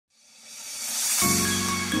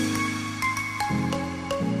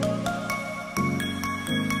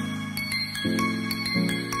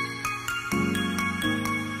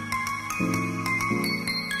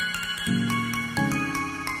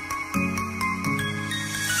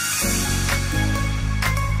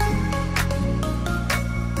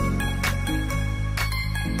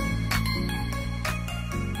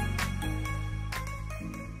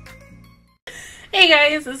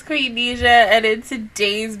guys, it's Queendija, and in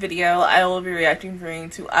today's video, I will be reacting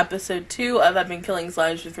to episode 2 of I've been killing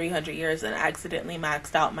slimes for 300 years and accidentally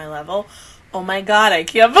maxed out my level. Oh my god, I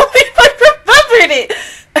can't believe I remembered it!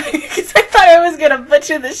 Because I thought I was gonna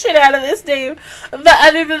butcher the shit out of this name. But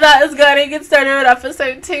other than that, let's go ahead and get started with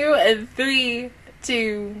episode 2 in 3,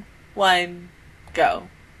 2, 1, go.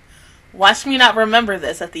 Watch me not remember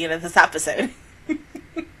this at the end of this episode.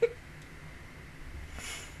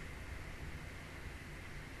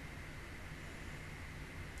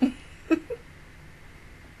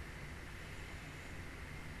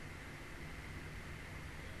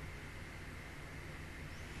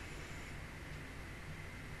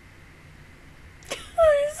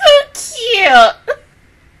 Cute.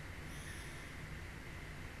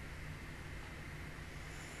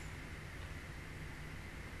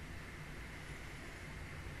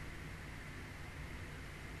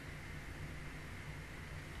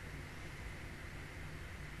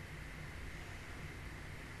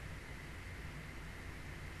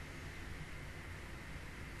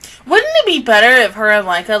 Wouldn't it be better if her and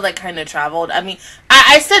Leica like kind of traveled? I mean,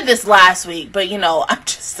 I said this last week, but you know, I'm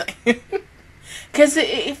just saying. Because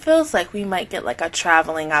it feels like we might get like a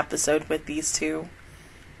traveling episode with these two.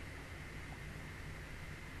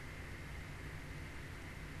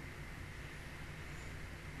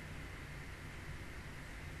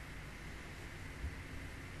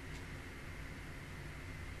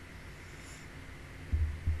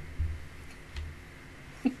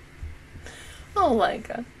 Oh my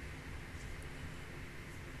god.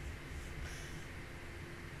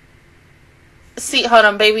 See, hold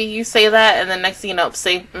on, baby. You say that, and then next thing you know,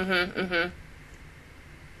 say,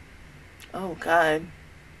 Oh, God.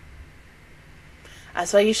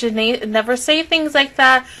 That's why you should never say things like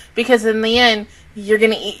that, because in the end, you're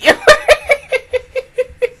gonna eat your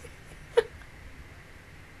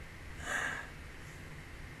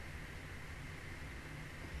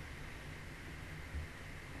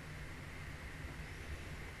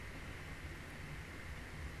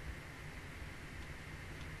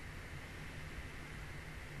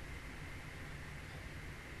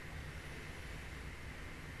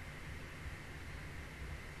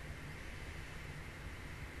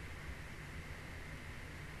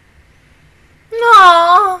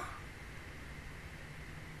Aww.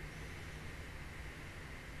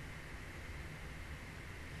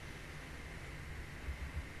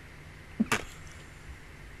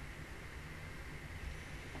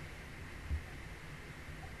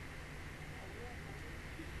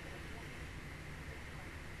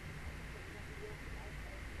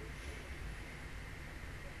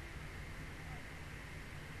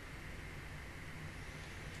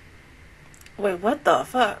 Wait, what the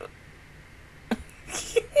fuck?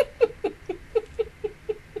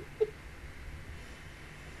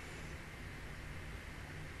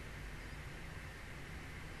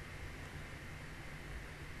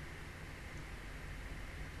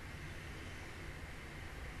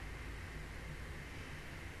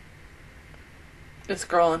 This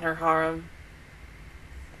girl in her harem.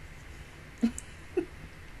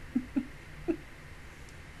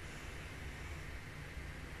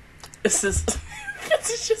 This is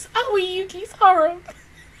just Aoi Yuki's harem.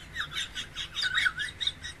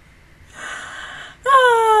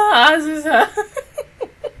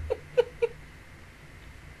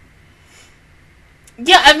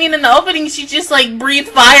 Yeah, I mean in the opening she just like breathed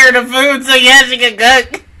fire to food, so yeah, she could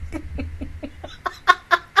cook.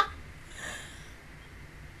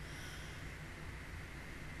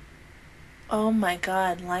 Oh my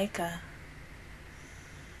god, Leica.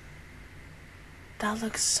 That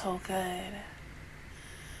looks so good.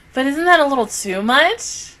 But isn't that a little too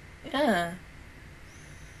much? Yeah.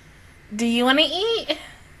 Do you want to eat?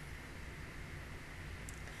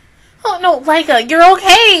 Oh no, Leica, you're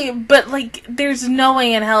okay. But like, there's no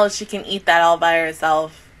way in hell she can eat that all by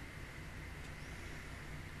herself.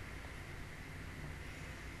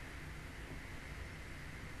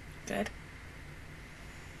 Good.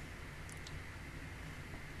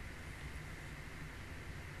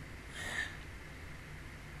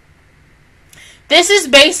 This is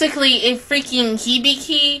basically if freaking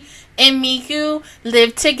Hibiki and Miku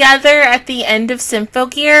lived together at the end of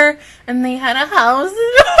Symphogear and they had a house.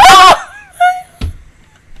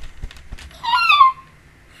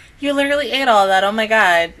 You literally ate all that. Oh my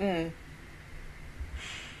god.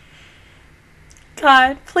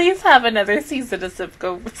 God, please have another season of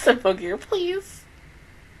Symphogear, please.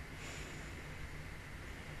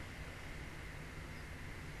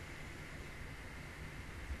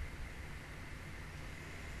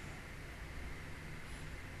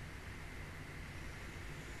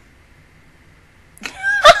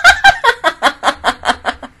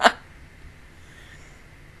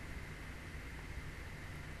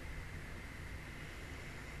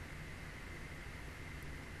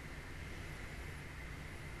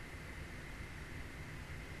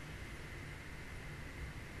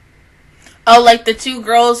 Oh, like the two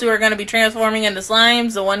girls who are going to be transforming into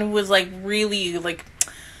slimes? The one who was, like, really, like,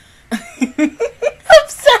 upset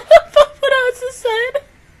about what I was said?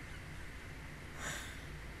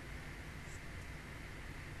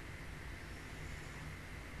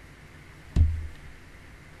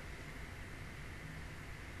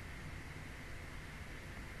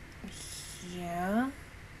 Yeah.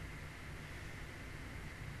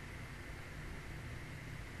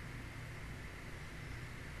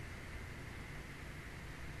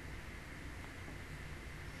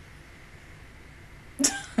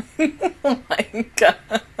 Oh my god.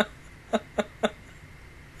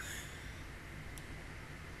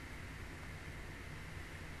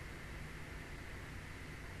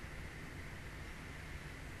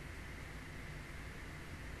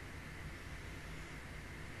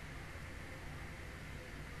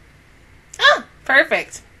 Ah,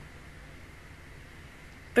 perfect.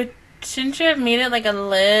 But shouldn't you have made it like a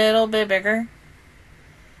little bit bigger?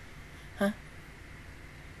 Huh?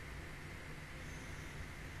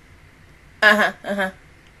 Uh-huh, uh-huh.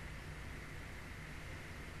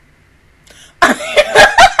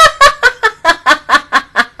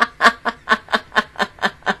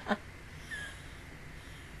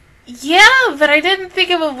 Yeah, but I didn't think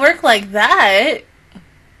it would work like that.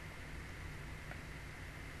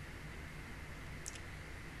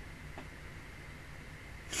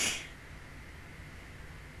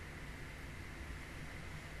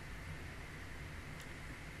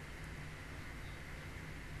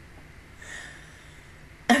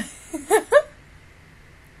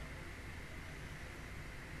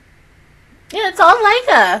 Yeah, it's all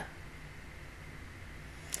Leica.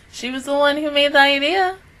 She was the one who made the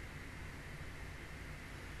idea.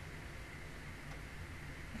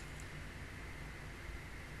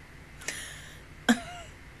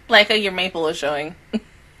 Leica, your maple is showing.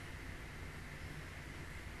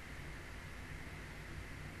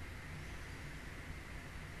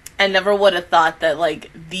 I never would have thought that,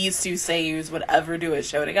 like, these two seiyus would ever do a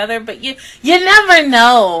show together, but you never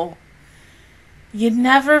know. You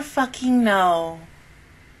never fucking know.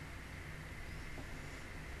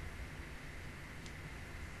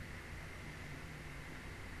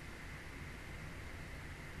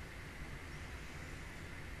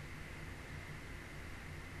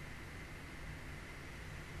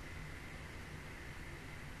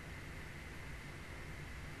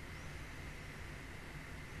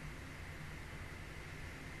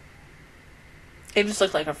 They just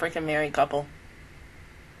look like a freaking married couple.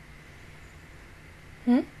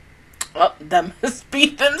 Hmm? Oh, that must be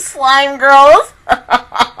them slime girls.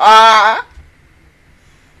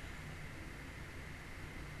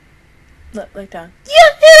 Look, look down.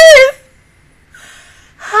 Yes!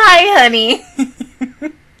 Hi, honey.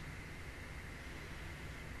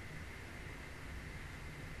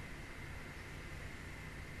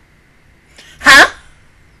 Huh?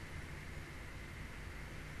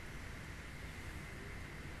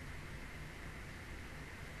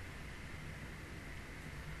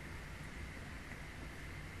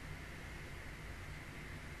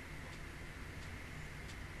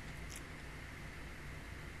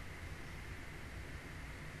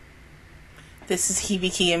 This is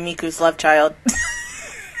Hibiki and Miku's love child.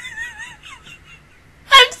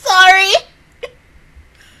 I'm sorry.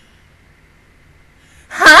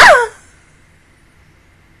 Huh?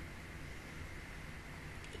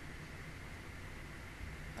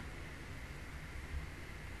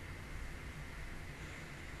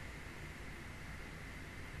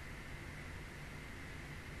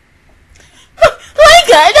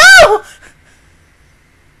 Leica, no!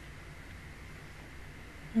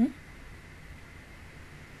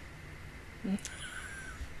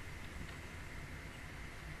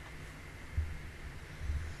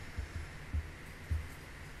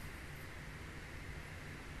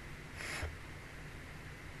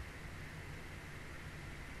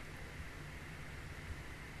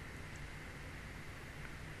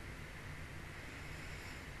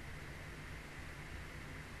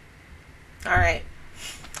 Alright.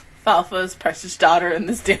 Falfa's precious daughter in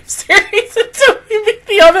this damn series until we meet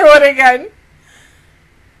the other one again.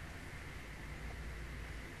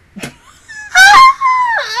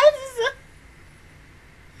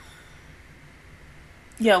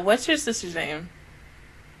 Yeah, what's your sister's name?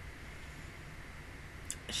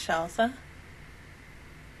 Shalsa?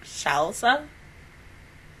 Shalsa?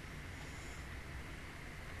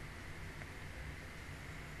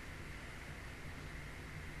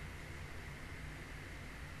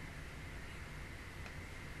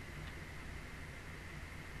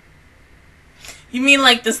 You mean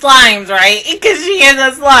like the slimes, right? Because she is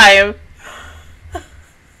a slime.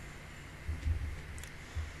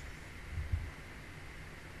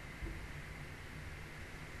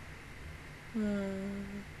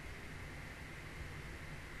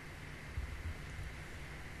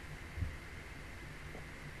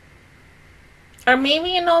 Or maybe,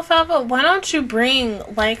 you know, Falva, why don't you bring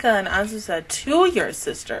Laika and Azusa to your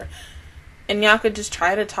sister? And y'all could just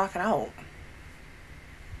try to talk it out.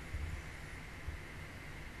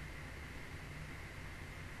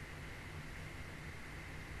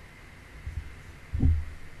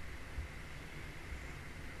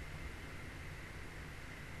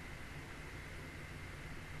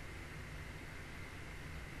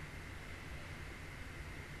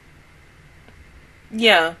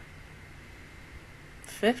 Yeah.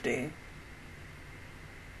 50.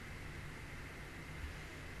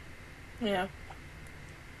 Yeah.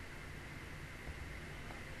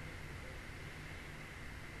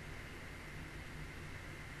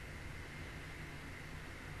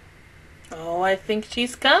 Oh, I think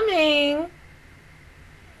she's coming.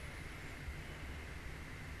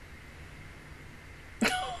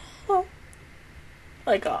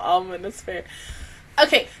 Like an ominous fair.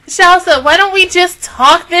 Okay, Shalsa, why don't we just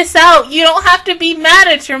talk this out? You don't have to be mad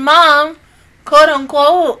at your mom, quote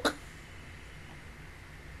unquote.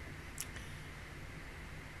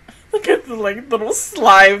 Look at the like little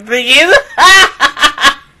slime thingies.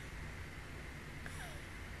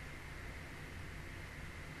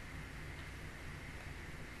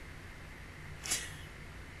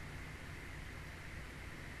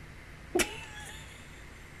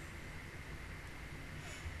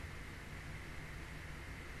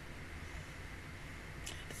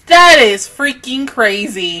 That is freaking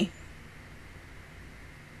crazy.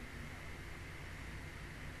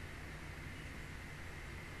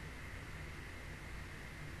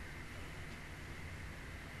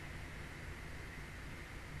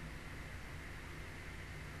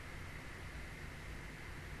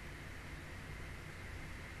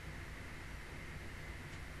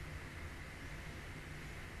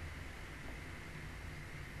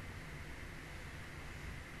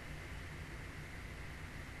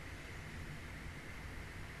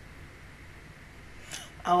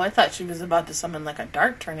 Oh, I thought she was about to summon like a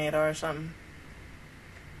dark tornado or something.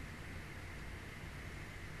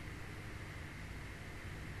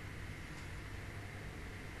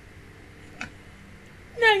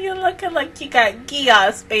 Now you're looking like you got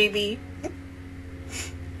chaos, baby.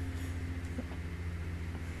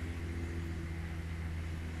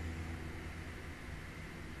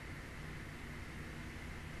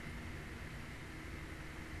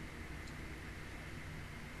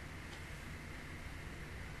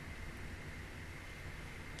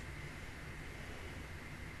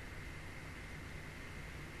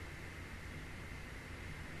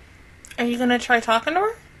 Are you gonna try talking to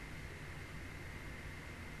her?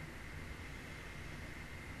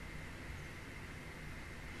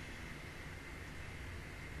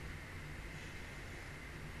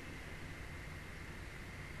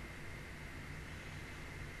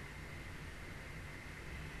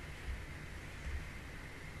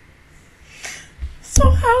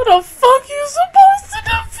 So how the fuck you supposed to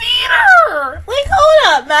defeat her? Like,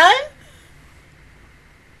 hold up, man.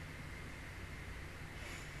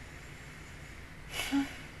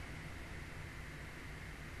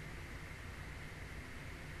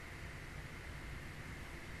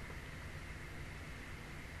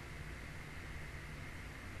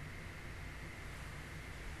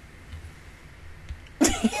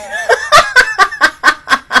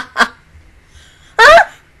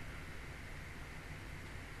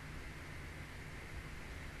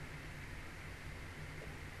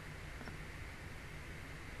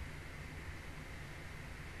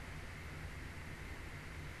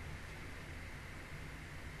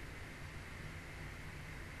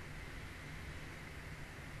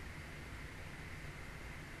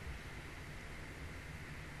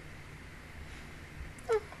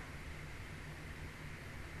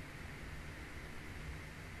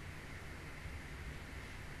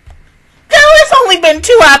 Only been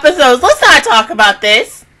 2 episodes. Let's not talk about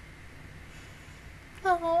this.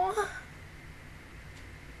 Oh.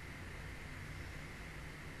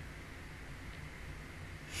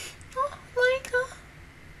 Oh, like.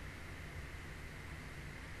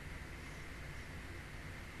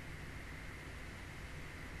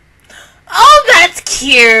 Oh, that's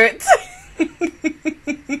cute.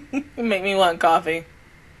 Make me want coffee.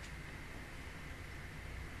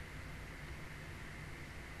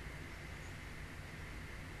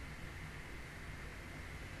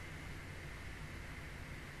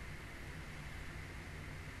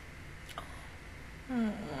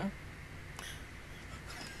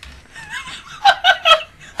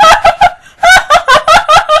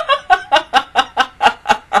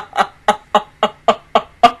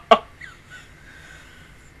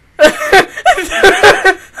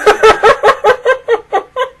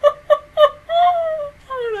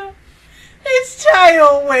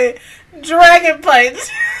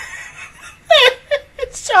 punch.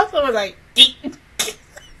 Chelsea was like,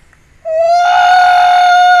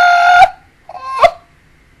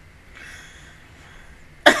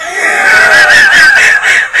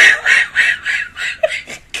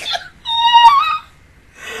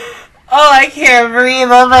 oh, I can't breathe.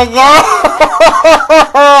 Oh my god.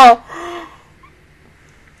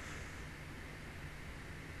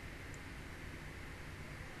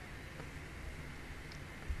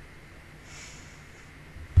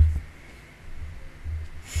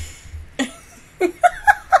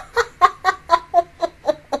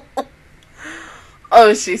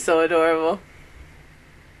 Oh, she's so adorable.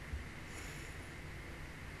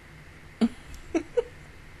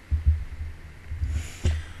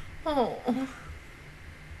 Oh.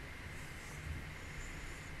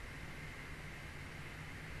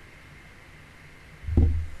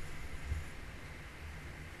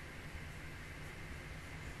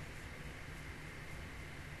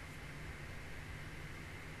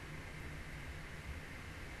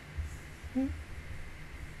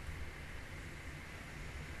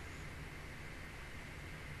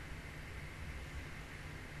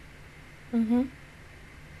 Mm-hmm.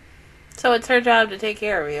 So it's her job to take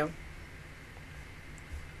care of you.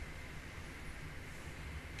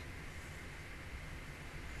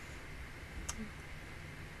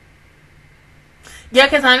 Yeah,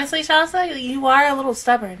 because honestly, Chelsea, you are a little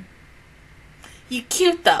stubborn. You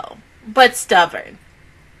cute, though, but stubborn.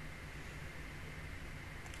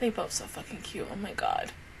 They both so fucking cute. Oh, my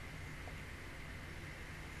God.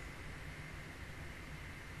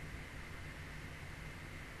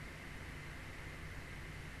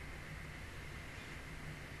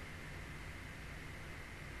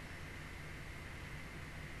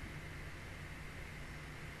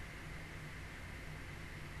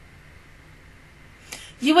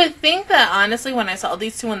 You would think that, honestly, when I saw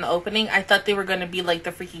these two in the opening, I thought they were going to be like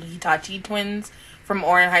the freaking Hitachi twins from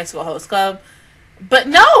Ouran High School Host Club. But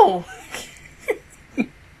no!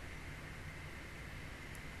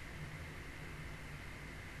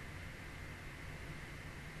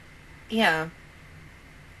 Yeah.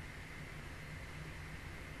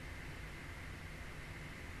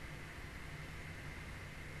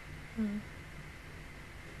 Hmm.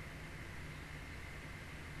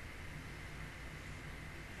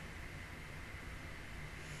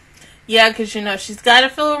 Yeah, because, you know, she's got to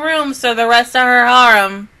fill a room so the rest of her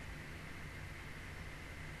harem.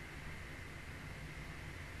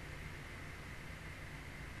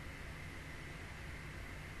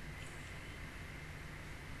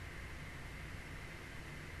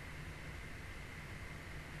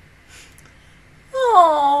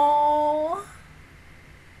 Aww.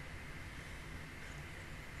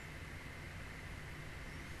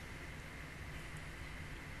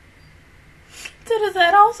 So does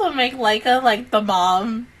that also make Laika like the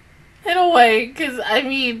mom? In a way, because, I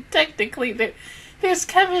mean, technically there's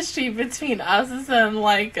chemistry between Asusa and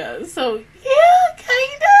Laika. So, yeah,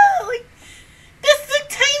 kinda. Like, this is a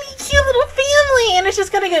tiny, cute little family, and it's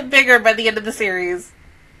just gonna get bigger by the end of the series.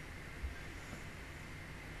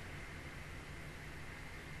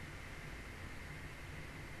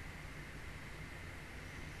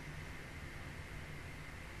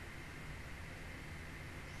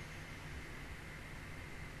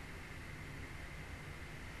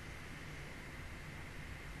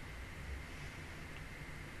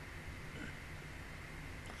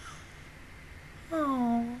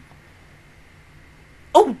 Oh.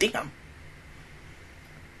 Oh, damn.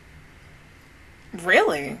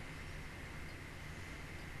 Really?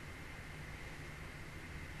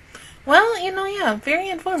 Well, you know, yeah, very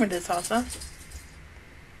informative, Salsa.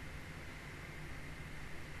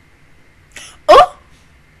 Oh!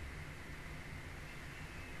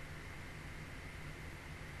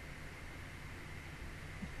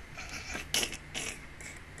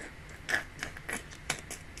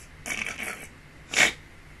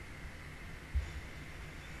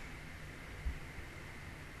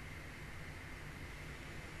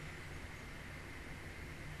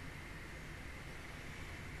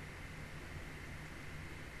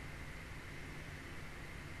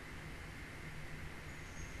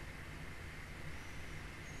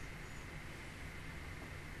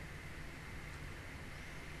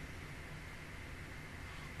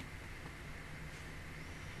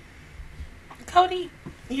 Cody,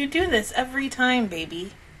 you do this every time,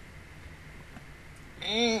 baby.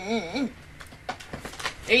 There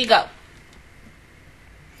you go.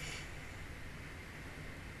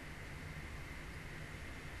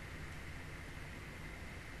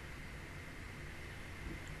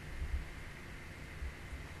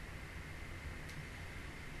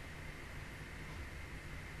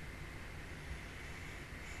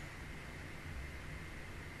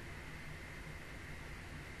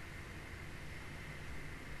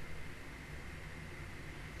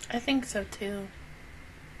 I think so too.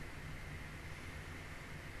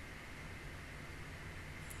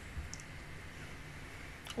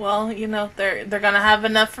 Well, you know, they're gonna have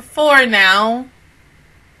enough for 4 now.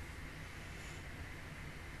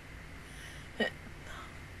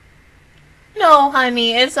 No,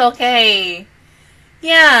 honey, it's okay.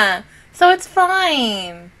 Yeah, so it's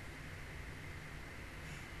fine.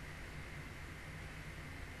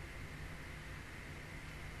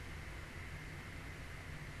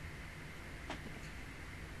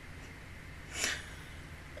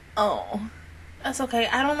 Oh, that's okay.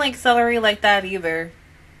 I don't like celery like that either.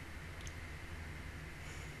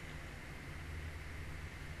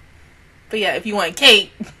 But yeah, if you want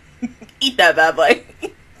cake, eat that bad boy.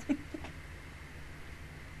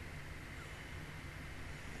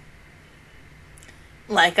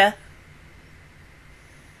 Leica.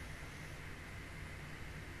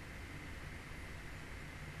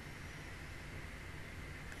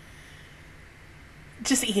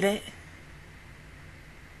 Just eat it.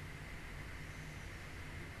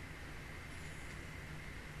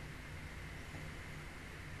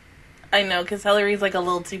 I know, because celery's like a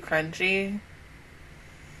little too crunchy.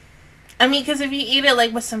 I mean, because if you eat it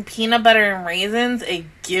like with some peanut butter and raisins, it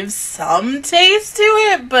gives some taste to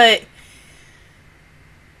it, but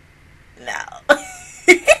no.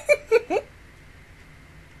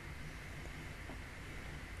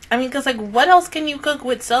 I mean, because like, what else can you cook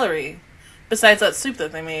with celery besides that soup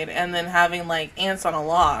that they made and then having like ants on a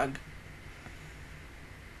log?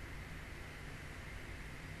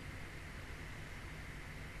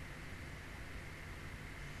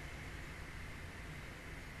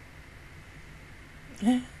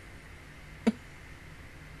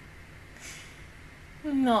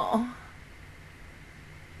 No.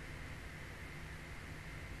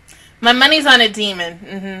 My money's on a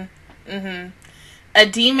demon. A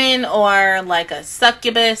demon or like a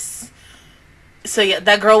succubus. So yeah,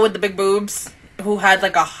 that girl with the big boobs who had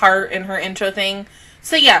like a heart in her intro thing.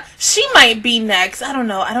 So yeah, she might be next. I don't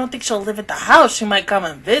know. I don't think she'll live at the house. She might come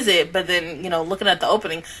and visit, but then, you know, looking at the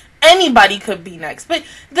opening, anybody could be next. But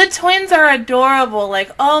the twins are adorable. Like,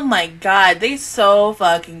 oh my god, they so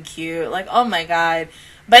fucking cute. Like, oh my god.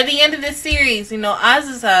 By the end of this series, you know,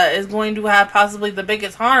 Azusa is going to have possibly the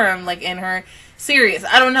biggest harem, like, in her series.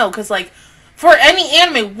 I don't know, because, like, for any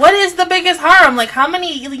anime, what is the biggest harem? Like, how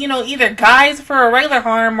many, you know, either guys for a regular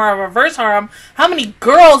harem or a reverse harem, how many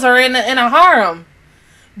girls are in a harem?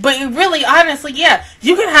 But really, honestly, yeah,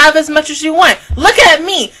 you can have as much as you want. Look at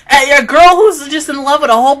me, a girl who's just in love with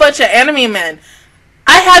a whole bunch of anime men.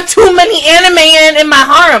 I have too many anime in my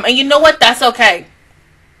harem, and you know what? That's okay.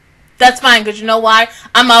 That's fine, because you know why?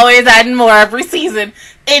 I'm always adding more every season.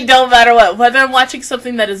 It don't matter what. Whether I'm watching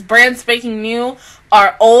something that is brand spanking new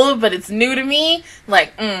or old, but it's new to me,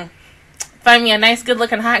 like, find me a nice,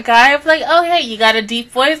 good-looking hot guy. I'm like, oh, hey, you got a deep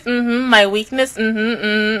voice? My weakness?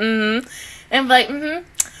 And I'm like,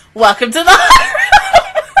 welcome to the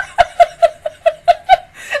harem.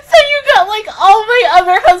 So you got, like, all my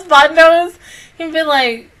other husbandos. You'd be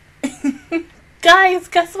like, guys,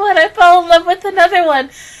 guess what? I fell in love with another one.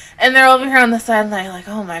 And they're over here on the sideline like,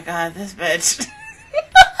 oh my god, this bitch.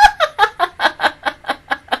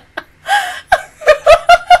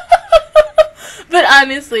 But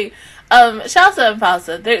honestly, Shalsa and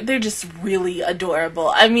Falsa, they're just really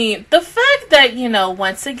adorable. I mean, the fact that, you know,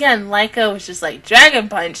 once again, Leica was just like, Dragon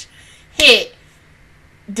Punch, hit,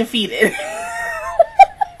 defeated.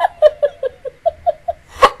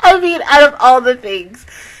 I mean, out of all the things,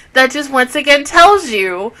 that just once again tells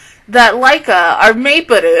you that Leica are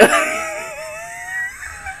Maperu.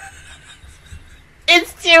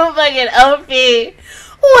 It's too fucking OP.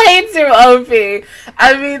 Way too OP.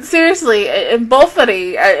 I mean, seriously, and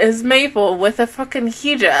Bofuri is Maple with a fucking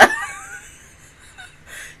Hija.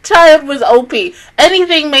 Child was OP.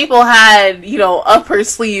 Anything Maple had, you know, up her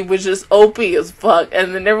sleeve was just OP as fuck.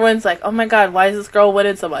 And then everyone's like, oh my god, why is this girl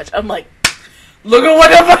winning so much? I'm like, look at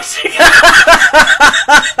what the fuck she got.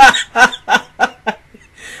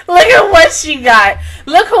 Look at what she got.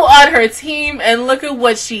 Look who on her team, and look at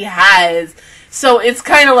what she has. So it's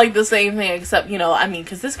kind of like the same thing, except, you know, I mean,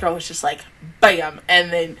 because this girl was just like, bam.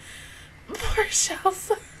 And then, poor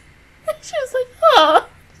Chelsea. She was like, oh.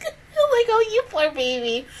 Like, oh, you poor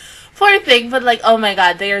baby. Poor thing. But, like, oh my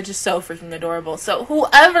god, they are just so freaking adorable. So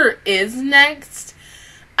whoever is next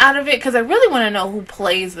out of it, because I really want to know who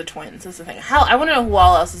plays the twins. That's the thing. I want to know who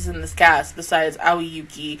all else is in this cast besides Aoi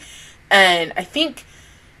Yuki. And I think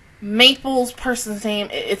Maple's person's name,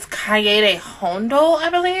 it's Kaede Hondo,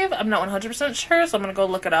 I believe. I'm not 100% sure, so I'm going to go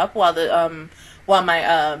look it up while while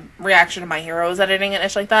my reaction to My Hero was editing and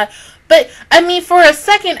shit like that. But I mean, for a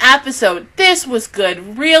second episode, this was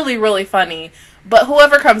good, really, really funny. But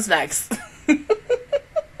whoever comes next, they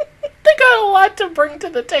got a lot to bring to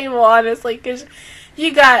the table, honestly, because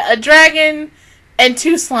you got a dragon and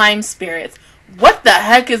 2 slime spirits. What the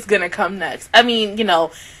heck is gonna come next? I mean, you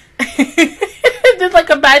know, just like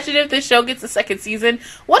imagine if the show gets a 2nd season.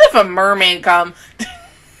 What if a mermaid come?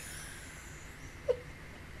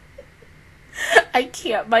 I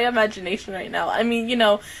can't. My imagination right now. I mean, you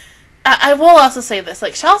know, I will also say this.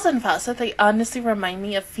 Like, Charles and Fausta, they honestly remind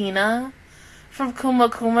me of Fina from Kuma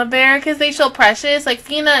Kuma Bear, because they show Precious. Like,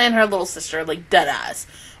 Fina and her little sister, like, deadass.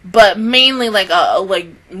 But mainly, like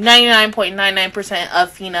 99.99%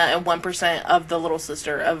 of Fina and 1% of the little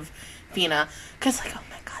sister of Fina. Because, like, oh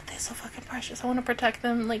my god, they're so fucking precious. I want to protect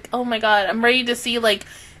them. Like, oh my god. I'm ready to see, like,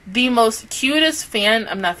 the most cutest fan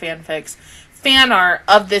art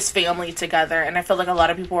of this family together. And I feel like a lot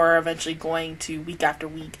of people are eventually going to, week after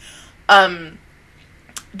week,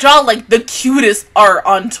 draw, like, the cutest art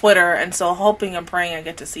on Twitter. And so, hoping and praying I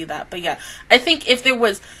get to see that. But yeah, I think if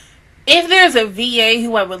there's a VA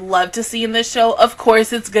who I would love to see in this show, of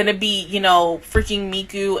course it's gonna be, you know, freaking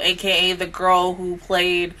Miku, aka the girl who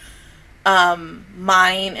played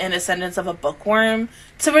Mine in Ascendance of a Bookworm,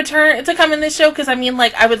 to come in this show. Because I mean,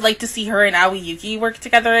 like, I would like to see her and Aoi Yuki work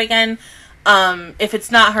together again. If it's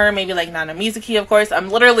not her, maybe like Nana Mizuki, of course. I'm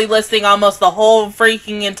literally listing almost the whole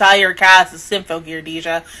freaking entire cast of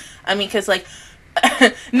Queendija. I mean, because, like,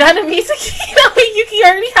 Nana Mizuki and Aoi Yuki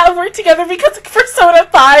already have worked together because of Persona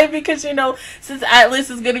 5, because, you know, since Atlas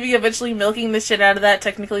is going to be eventually milking the shit out of that,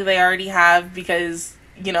 technically they already have, because,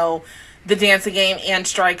 you know, the dancing game and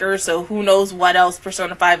Striker, so who knows what else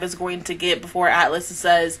Persona 5 is going to get before Atlas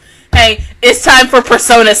says, hey, it's time for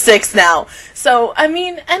Persona 6 now. So, I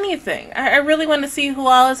mean, anything. I really want to see who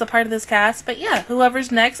all is a part of this cast, but yeah,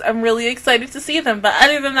 whoever's next, I'm really excited to see them. But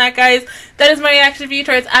other than that, guys, that is my reaction view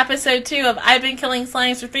towards episode 2 of I've Been Killing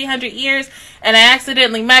Slimes for 300 Years, and I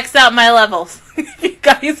accidentally maxed out my levels. If you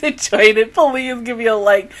guys enjoyed it, please give me a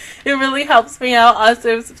like. It really helps me out.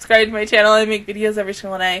 Also, subscribe to my channel. I make videos every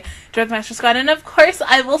single day. Join the Master Squad, and of course,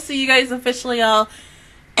 I will see you guys officially all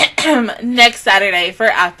next Saturday for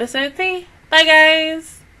episode 3. Bye,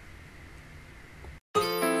 guys!